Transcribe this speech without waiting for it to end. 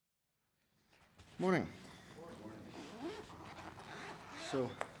Morning. So,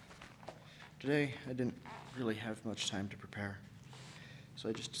 today I didn't really have much time to prepare, so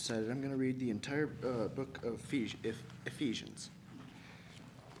I just decided I'm going to read the entire book of Ephesians.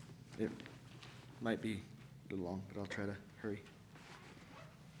 It might be a little long, but I'll try to hurry.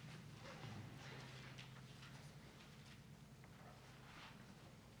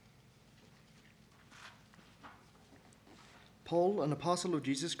 Paul, an apostle of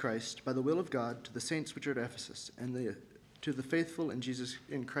Jesus Christ, by the will of God, to the saints which are at Ephesus, and to the faithful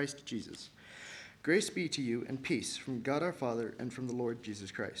in Christ Jesus. Grace be to you and peace from God our Father and from the Lord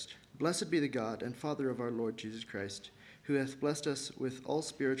Jesus Christ. Blessed be the God and Father of our Lord Jesus Christ, who hath blessed us with all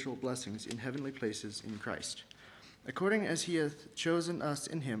spiritual blessings in heavenly places in Christ, according as he hath chosen us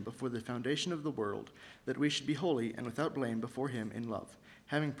in him before the foundation of the world, that we should be holy and without blame before him in love,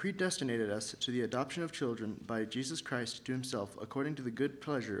 having predestinated us to the adoption of children by Jesus Christ to himself, according to the good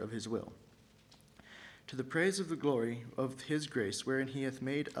pleasure of his will, to the praise of the glory of his grace, wherein he hath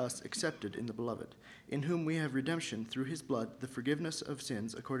made us accepted in the beloved, in whom we have redemption through his blood, the forgiveness of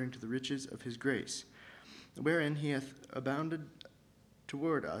sins, according to the riches of his grace, wherein he hath abounded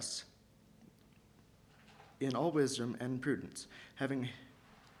toward us in all wisdom and prudence, having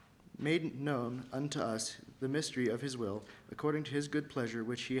made known unto us the mystery of his will, according to his good pleasure,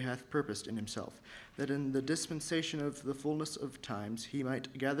 which he hath purposed in himself, that in the dispensation of the fullness of times he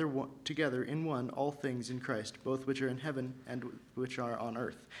might gather together in one all things in Christ, both which are in heaven and which are on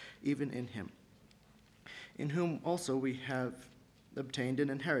earth, even in him, in whom also we have obtained an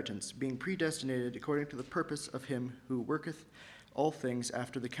inheritance, being predestinated according to the purpose of him who worketh all things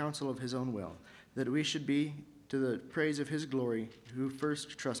after the counsel of his own will, that we should be to the praise of his glory, who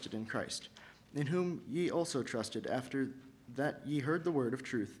first trusted in Christ, in whom ye also trusted, after that ye heard the word of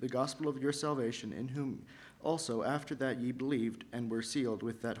truth, the gospel of your salvation, in whom also after that ye believed, and were sealed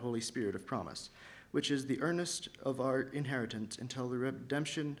with that Holy Spirit of promise, which is the earnest of our inheritance until the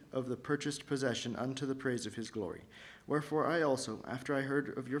redemption of the purchased possession unto the praise of his glory. Wherefore I also, after I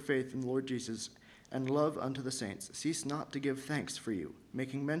heard of your faith in the Lord Jesus, and love unto the saints, cease not to give thanks for you,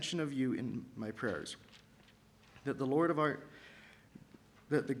 making mention of you in my prayers, that the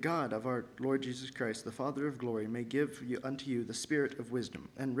God of our Lord Jesus Christ, the Father of glory, may give unto you the spirit of wisdom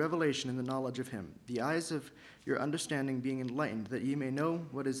and revelation in the knowledge of him, the eyes of your understanding being enlightened, that ye may know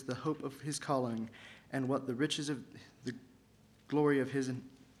what is the hope of his calling, and what the riches of the glory of his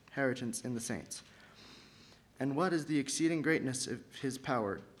inheritance in the saints, and what is the exceeding greatness of his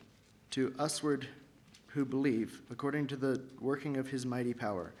power to usward who believe, according to the working of his mighty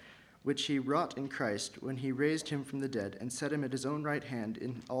power, which he wrought in Christ when he raised him from the dead and set him at his own right hand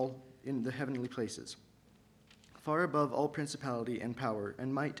in the heavenly places, far above all principality and power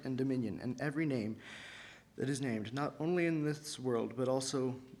and might and dominion and every name that is named, not only in this world but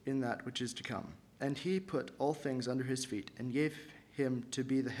also in that which is to come. And he put all things under his feet and gave him to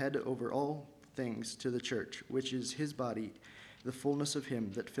be the head over all things to the church, which is his body, the fullness of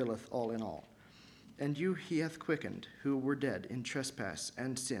him that filleth all in all. And you he hath quickened, who were dead in trespass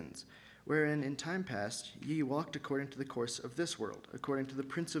and sins, wherein in time past ye walked according to the course of this world, according to the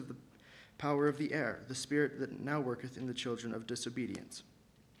prince of the power of the air, the spirit that now worketh in the children of disobedience,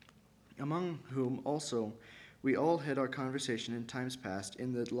 among whom also we all had our conversation in times past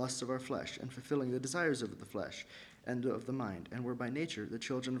in the lusts of our flesh, and fulfilling the desires of the flesh and of the mind, and were by nature the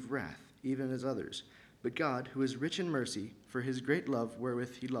children of wrath, even as others. But God, who is rich in mercy, for his great love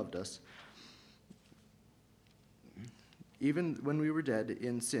wherewith he loved us, even when we were dead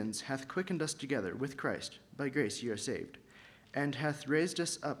in sins, hath quickened us together with Christ. By grace ye are saved, and hath raised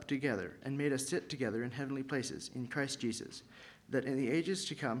us up together, and made us sit together in heavenly places in Christ Jesus, that in the ages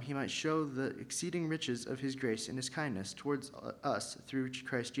to come he might show the exceeding riches of his grace and his kindness towards us through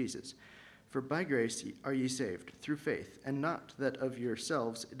Christ Jesus. For by grace are ye saved, through faith, and not that of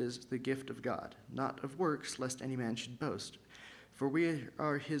yourselves, it is the gift of God, not of works, lest any man should boast. For we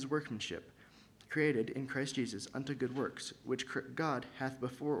are his workmanship, created in Christ Jesus unto good works, which God hath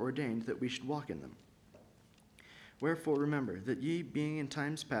before ordained that we should walk in them. Wherefore remember that ye, being in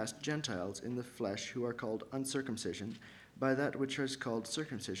times past Gentiles in the flesh, who are called uncircumcision, by that which is called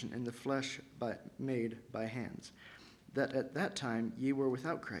circumcision in the flesh made by hands, that at that time ye were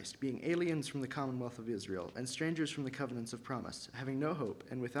without Christ, being aliens from the commonwealth of Israel, and strangers from the covenants of promise, having no hope,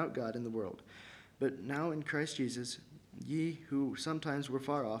 and without God in the world. But now in Christ Jesus, ye who sometimes were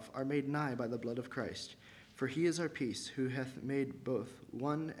far off are made nigh by the blood of Christ. For he is our peace, who hath made both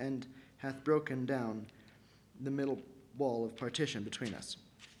one, and hath broken down the middle wall of partition between us,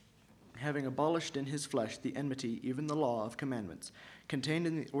 having abolished in his flesh the enmity, even the law of commandments, contained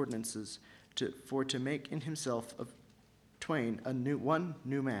in the ordinances, to make in himself of twain one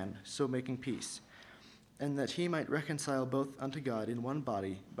new man, so making peace, and that he might reconcile both unto God in one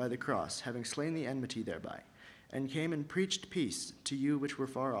body by the cross, having slain the enmity thereby, and came and preached peace to you which were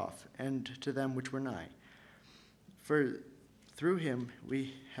far off, and to them which were nigh. For through him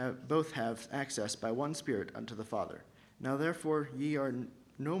we both have access by one Spirit unto the Father. Now therefore ye are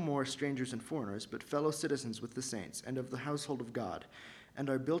no more strangers and foreigners, but fellow citizens with the saints, and of the household of God, and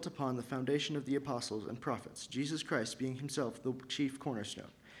are built upon the foundation of the apostles and prophets, Jesus Christ being himself the chief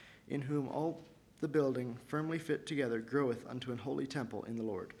cornerstone, in whom all the building firmly fit together groweth unto an holy temple in the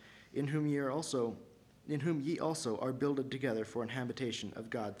Lord, in whom ye also are builded together for an habitation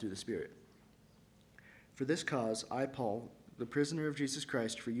of God through the Spirit. For this cause I, Paul, the prisoner of Jesus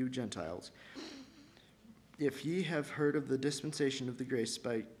Christ for you Gentiles, if ye have heard of the dispensation of the grace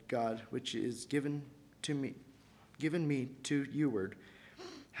by God which is given me to youward,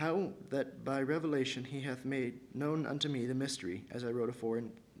 how that by revelation he hath made known unto me the mystery, as I wrote afore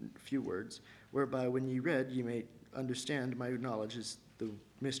in few words, whereby when ye read ye may understand my knowledge is the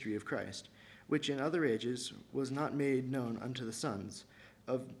mystery of Christ, which in other ages was not made known unto the sons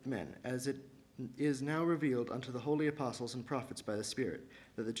of men, as it is now revealed unto the holy apostles and prophets by the Spirit,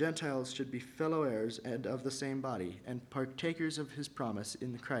 that the Gentiles should be fellow heirs and of the same body, and partakers of his promise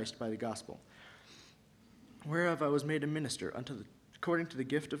in Christ by the gospel, whereof I was made a minister according to the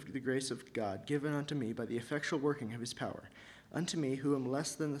gift of the grace of God given unto me by the effectual working of his power, unto me who am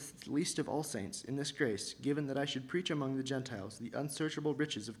less than the least of all saints in this grace, given that I should preach among the Gentiles the unsearchable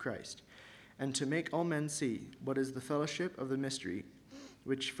riches of Christ, and to make all men see what is the fellowship of the mystery,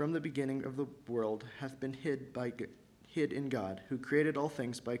 which from the beginning of the world hath been hid in God, who created all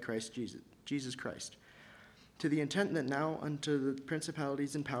things by Christ Jesus Christ, to the intent that now unto the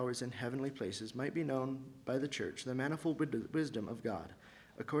principalities and powers in heavenly places might be known by the church the manifold wisdom of God,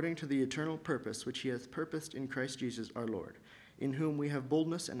 according to the eternal purpose which he hath purposed in Christ Jesus our Lord, in whom we have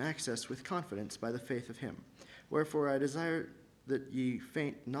boldness and access with confidence by the faith of him. Wherefore I desire that ye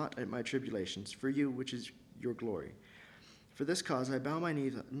faint not at my tribulations, for you which is your glory. For this cause I bow my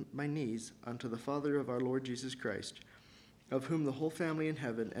knees unto the Father of our Lord Jesus Christ, of whom the whole family in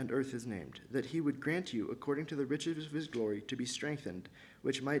heaven and earth is named, that he would grant you, according to the riches of his glory, to be strengthened,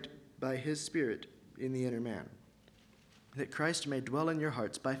 which might by his Spirit in the inner man, that Christ may dwell in your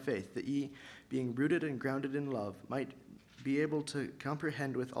hearts by faith, that ye, being rooted and grounded in love, might be able to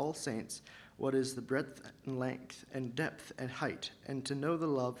comprehend with all saints what is the breadth and length and depth and height, and to know the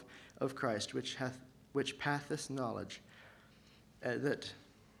love of Christ which passeth knowledge, that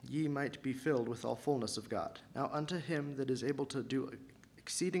ye might be filled with all fullness of God. Now unto him that is able to do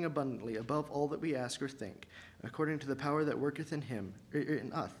exceeding abundantly above all that we ask or think, according to the power that worketh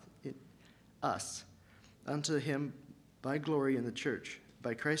in us, unto him by glory in the church,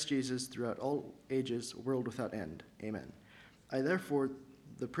 by Christ Jesus, throughout all ages, world without end. Amen. I therefore,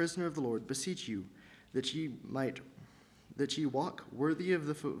 the prisoner of the Lord, beseech you that ye walk worthy of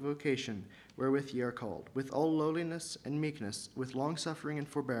the vocation wherewith ye are called, with all lowliness and meekness, with longsuffering and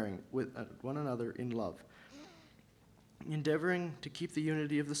forbearing with one another in love, endeavoring to keep the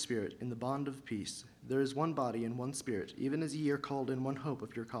unity of the Spirit in the bond of peace. There is one body and one Spirit, even as ye are called in one hope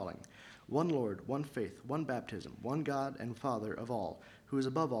of your calling, one Lord, one faith, one baptism, one God and Father of all, who is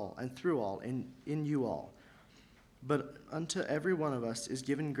above all and through all and in you all. But unto every one of us is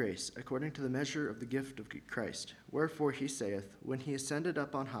given grace, according to the measure of the gift of Christ. Wherefore he saith, when he ascended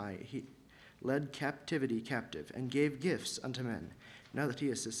up on high, he led captivity captive, and gave gifts unto men. Now that he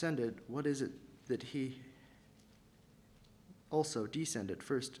has ascended, what is it that he also descended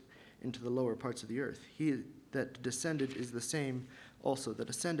first into the lower parts of the earth? He that descended is the same also that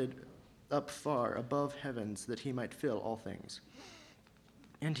ascended up far above heavens, that he might fill all things.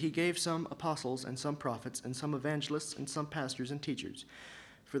 And he gave some apostles, and some prophets, and some evangelists, and some pastors and teachers,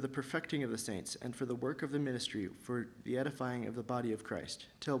 for the perfecting of the saints, and for the work of the ministry, for the edifying of the body of Christ,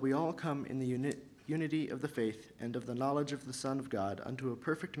 till we all come in the unity of the faith, and of the knowledge of the Son of God, unto a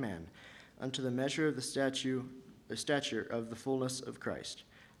perfect man, unto the measure of the stature of the fullness of Christ,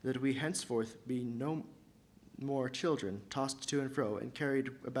 that we henceforth be no more children, tossed to and fro, and carried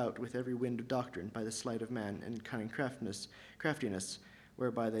about with every wind of doctrine, by the sleight of man and cunning craftiness,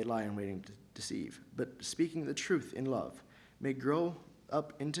 whereby they lie in waiting to deceive, but speaking the truth in love, may grow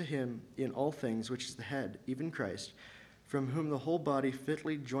up into him in all things which is the head, even Christ, from whom the whole body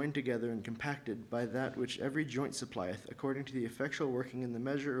fitly joined together and compacted by that which every joint supplieth, according to the effectual working in the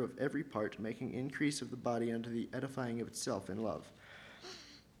measure of every part, making increase of the body unto the edifying of itself in love.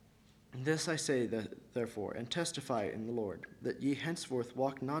 This I say, therefore, and testify in the Lord, that ye henceforth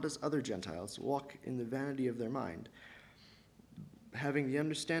walk not as other Gentiles, walk in the vanity of their mind, having the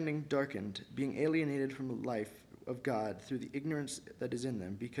understanding darkened, being alienated from the life of God through the ignorance that is in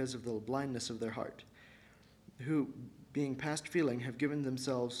them, because of the blindness of their heart, who, being past feeling, have given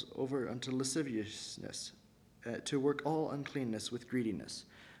themselves over unto lasciviousness, to work all uncleanness with greediness.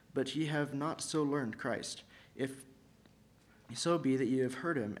 But ye have not so learned Christ, if so be that ye have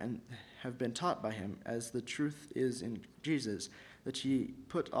heard him and have been taught by him, as the truth is in Jesus, that ye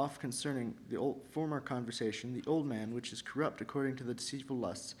put off concerning the former conversation the old man which is corrupt according to the deceitful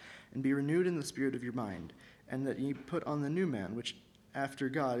lusts, and be renewed in the spirit of your mind, and that ye put on the new man, which after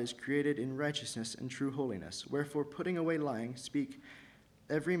God is created in righteousness and true holiness. Wherefore, putting away lying, speak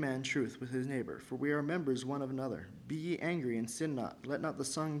every man truth with his neighbor, for we are members one of another. Be ye angry and sin not. Let not the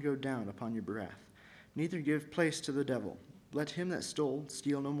sun go down upon your wrath. Neither give place to the devil. Let him that stole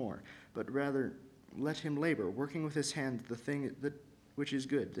steal no more, but rather let him labor, working with his hand the thing which is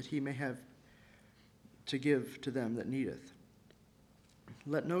good, that he may have to give to them that needeth.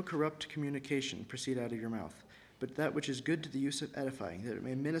 Let no corrupt communication proceed out of your mouth, but that which is good to the use of edifying, that it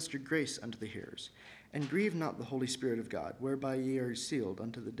may minister grace unto the hearers. And grieve not the Holy Spirit of God, whereby ye are sealed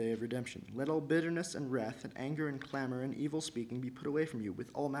unto the day of redemption. Let all bitterness and wrath and anger and clamor and evil speaking be put away from you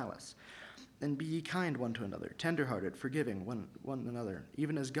with all malice. And be ye kind one to another, tender-hearted, forgiving one another,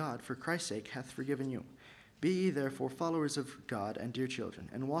 even as God, for Christ's sake, hath forgiven you. Be ye therefore followers of God and dear children,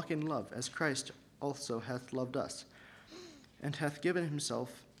 and walk in love, as Christ also hath loved us, and hath given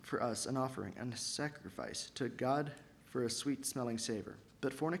himself for us an offering and a sacrifice to God for a sweet-smelling savor.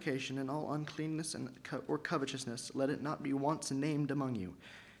 But fornication and all uncleanness or covetousness, let it not be once named among you,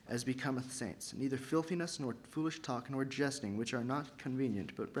 as becometh saints, neither filthiness, nor foolish talk, nor jesting, which are not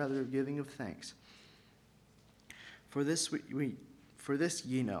convenient, but rather giving of thanks. For this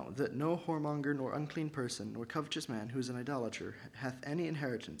ye know, that no whoremonger, nor unclean person, nor covetous man, who is an idolater, hath any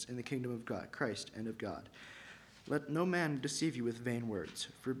inheritance in the kingdom of God, Christ and of God. Let no man deceive you with vain words,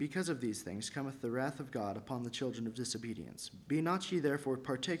 for because of these things cometh the wrath of God upon the children of disobedience. Be not ye therefore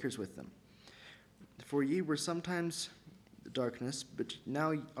partakers with them. For ye were sometimes darkness, but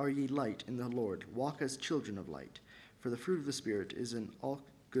now are ye light in the Lord. Walk as children of light. For the fruit of the Spirit is in all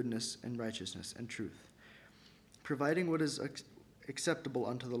goodness and righteousness and truth, providing what is acceptable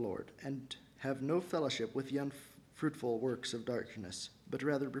unto the Lord, and have no fellowship with the unfruitful works of darkness, but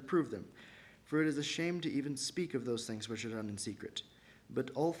rather reprove them. For it is a shame to even speak of those things which are done in secret.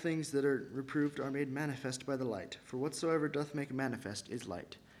 But all things that are reproved are made manifest by the light, for whatsoever doth make manifest is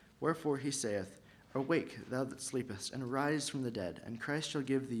light. Wherefore he saith, Awake, thou that sleepest, and arise from the dead, and Christ shall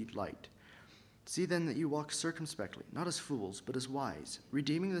give thee light. See then that you walk circumspectly, not as fools, but as wise,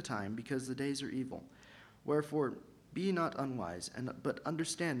 redeeming the time, because the days are evil. Wherefore be not unwise, but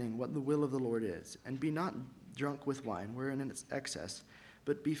understanding what the will of the Lord is, and be not drunk with wine, wherein is excess,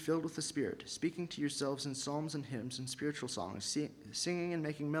 but be filled with the Spirit, speaking to yourselves in psalms and hymns and spiritual songs, singing and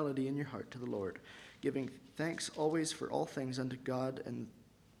making melody in your heart to the Lord, giving thanks always for all things unto God and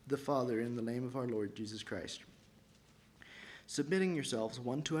the Father in the name of our Lord Jesus Christ, submitting yourselves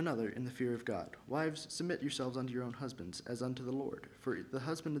one to another in the fear of God. Wives, submit yourselves unto your own husbands, as unto the Lord. For the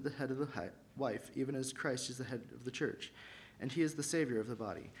husband is the head of the wife, even as Christ is the head of the church, and he is the Savior of the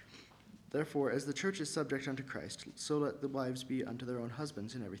body. Therefore, as the church is subject unto Christ, so let the wives be unto their own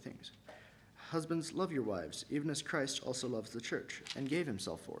husbands in everything. Husbands, love your wives, even as Christ also loves the church, and gave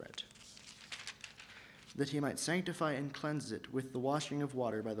himself for it, that he might sanctify and cleanse it with the washing of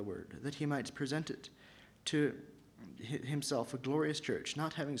water by the word, that he might present it to himself a glorious church,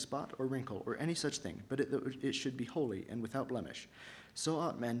 not having spot or wrinkle or any such thing, but it should be holy and without blemish. So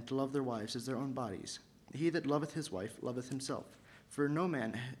ought men to love their wives as their own bodies. He that loveth his wife loveth himself. For no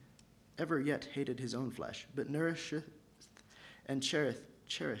man ever yet hated his own flesh, but nourisheth and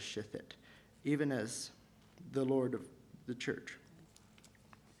cherisheth it, even as the Lord of the church.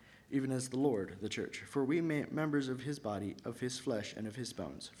 Even as the Lord, the church. For we members of his body, of his flesh, and of his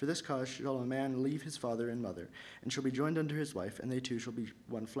bones. For this cause shall a man leave his father and mother, and shall be joined unto his wife, and they two shall be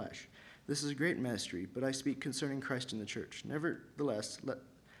one flesh. This is a great mystery, but I speak concerning Christ and the church. Nevertheless, let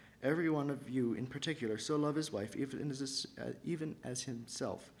every one of you in particular so love his wife, even as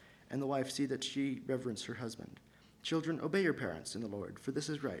himself, and the wife see that she reverence her husband. Children, obey your parents in the Lord, for this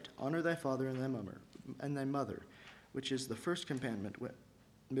is right. Honor thy father and thy mother, which is the first commandment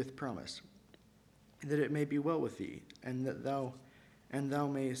with promise, that it may be well with thee, and that thou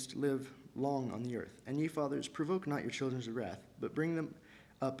mayest live long on the earth. And ye fathers, provoke not your children to wrath, but bring them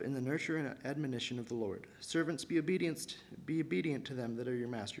up in the nurture and admonition of the Lord. Servants, be obedient to them that are your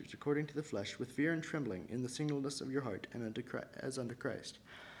masters, according to the flesh, with fear and trembling, in the singleness of your heart, and as unto Christ.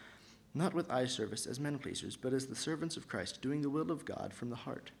 Not with eye service as men pleasers, but as the servants of Christ, doing the will of God from the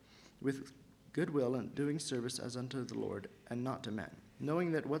heart, with good will, and doing service as unto the Lord, and not to men,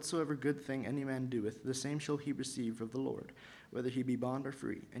 knowing that whatsoever good thing any man doeth, the same shall he receive of the Lord, whether he be bond or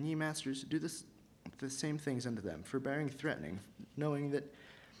free. And ye masters, do this the same things unto them, forbearing threatening, knowing that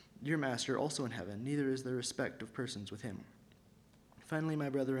your master also in heaven, neither is there respect of persons with him. Finally, my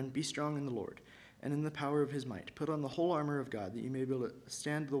brethren, be strong in the Lord, and in the power of his might. Put on the whole armor of God, that you may be able to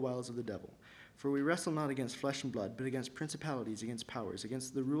stand the wiles of the devil. For we wrestle not against flesh and blood, but against principalities, against powers,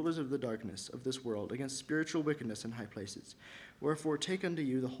 against the rulers of the darkness of this world, against spiritual wickedness in high places. Wherefore take unto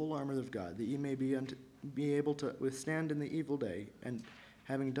you the whole armor of God, that ye may be able to withstand in the evil day, and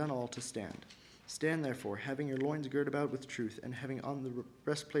having done all, to stand. Stand therefore, having your loins girt about with truth, and having on the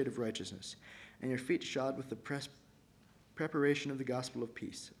breastplate of righteousness, and your feet shod with the preparation of the gospel of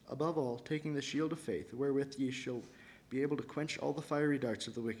peace. Above all, taking the shield of faith, wherewith ye shall be able to quench all the fiery darts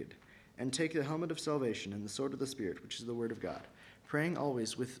of the wicked, and take the helmet of salvation and the sword of the Spirit, which is the word of God, praying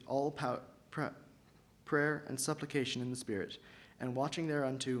always with all prayer and supplication in the Spirit, and watching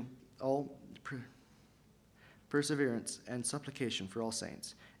thereunto all perseverance and supplication for all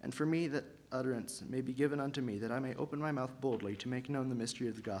saints, and for me that utterance may be given unto me, that I may open my mouth boldly to make known the mystery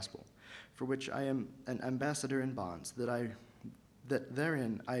of the gospel, for which I am an ambassador in bonds, that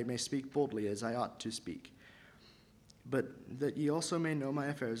therein I may speak boldly as I ought to speak. But that ye also may know my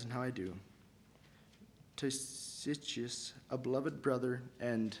affairs and how I do. Tychicus, a beloved brother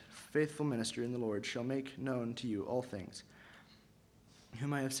and faithful minister in the Lord, shall make known to you all things,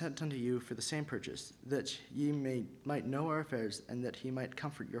 whom I have sent unto you for the same purpose, that ye might know our affairs, and that he might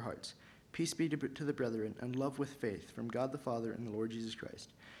comfort your hearts. Peace be to the brethren, and love with faith, from God the Father and the Lord Jesus Christ.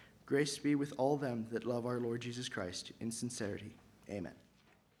 Grace be with all them that love our Lord Jesus Christ in sincerity. Amen.